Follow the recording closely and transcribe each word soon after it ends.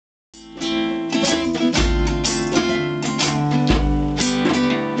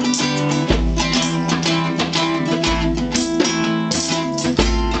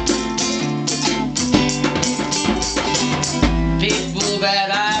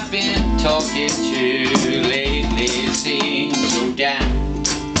talking to lately seems so down.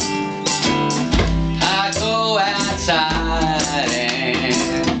 I go outside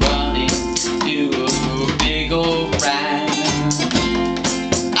and run into a big old frown.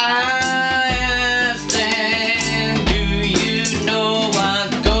 I ask them, do you know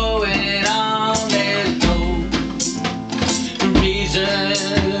what's going on? There's no reason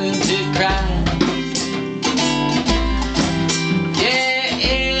to cry.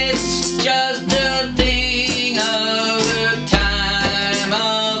 Just a thing of the time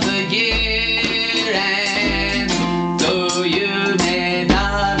of the year, and though you may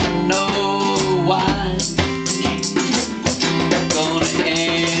not know why, gonna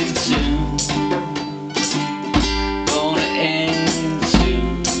end soon, gonna end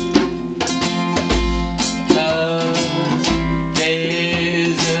soon, 'cause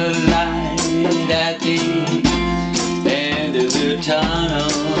there's a light at the end of the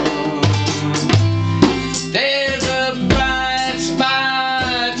tunnel. There's a bright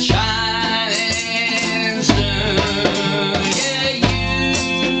spot shining soon. Yeah,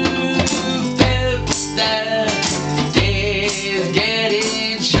 you felt that day's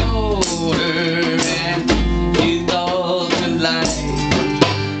getting shorter, and you thought the light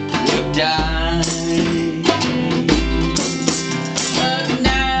would die. But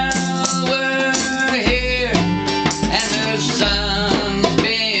now we're here, and the sun's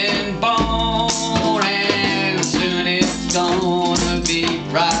being born. Gonna be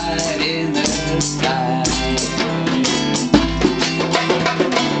bright in the sky.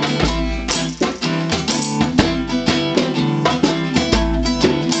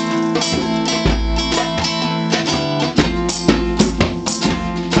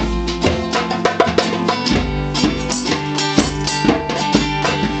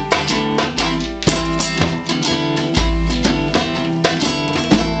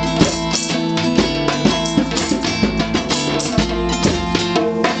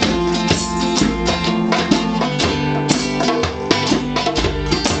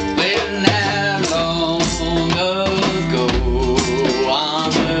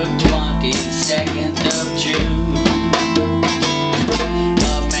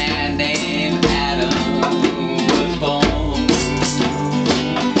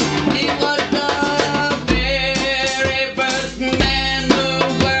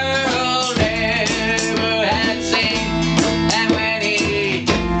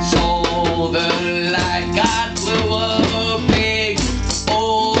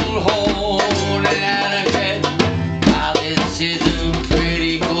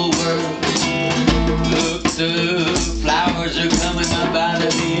 The flowers are coming up out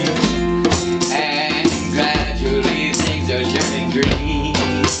of the earth, and gradually things are turning green.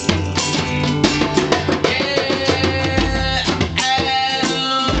 Yeah,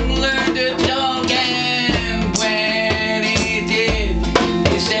 Adam learned to talk, and when he did,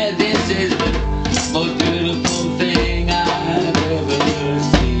 he said, "This is the most beautiful thing I've ever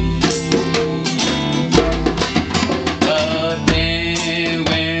seen." But then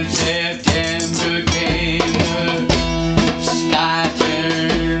when September came,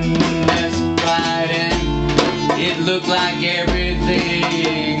 it looked like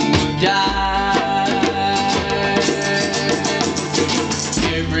everything would die.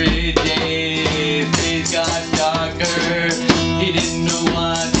 Every day things got darker. He didn't know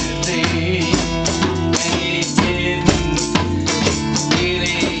what to think, and he didn't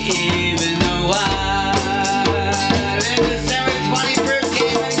really even know why. Then December 21st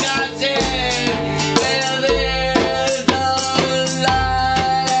came and God said, "Well, there's no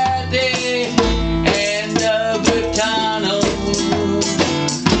light at the end of the tunnel.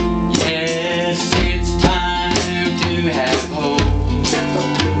 Yes, it's time to have hope.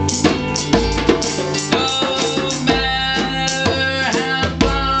 No matter how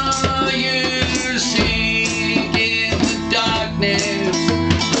far you sink in the darkness,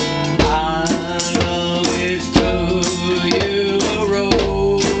 I'll always show you a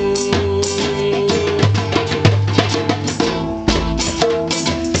road."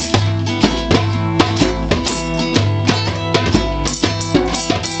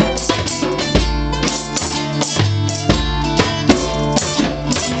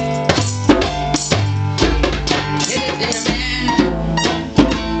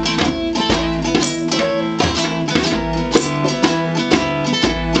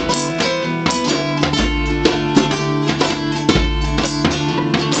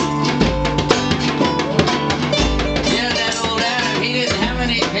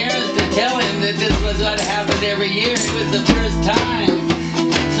 What happened every year. It was the first time.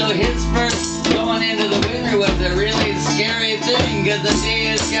 So his first going into the winter was a really scary thing, because as the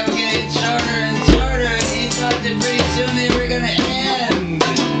days kept getting shorter and shorter, he thought that pretty soon they were gonna end.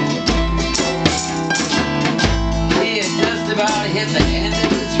 He had just about hit the end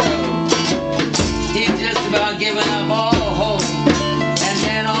of his road. He'd just about given up all hope, and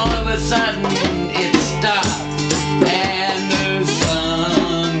then all of a sudden it stopped, and the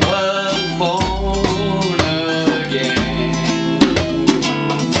sun was born again,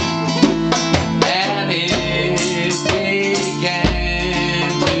 and it began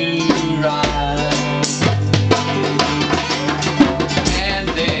to rise, and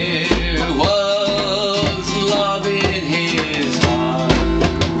there was love in his heart,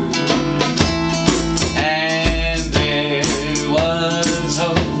 and there was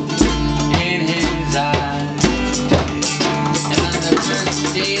hope in his eyes. And on the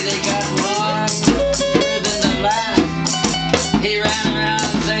first day they got longer than the last, he ran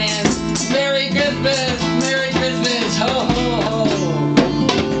around saying, "Merry Christmas, Merry Christmas, ho ho ho,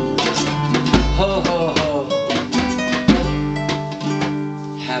 ho ho ho,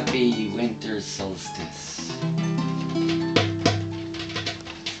 happy winter solstice."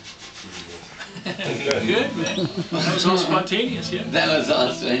 Good, man. That was all spontaneous, yeah. That was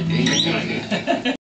all spontaneous.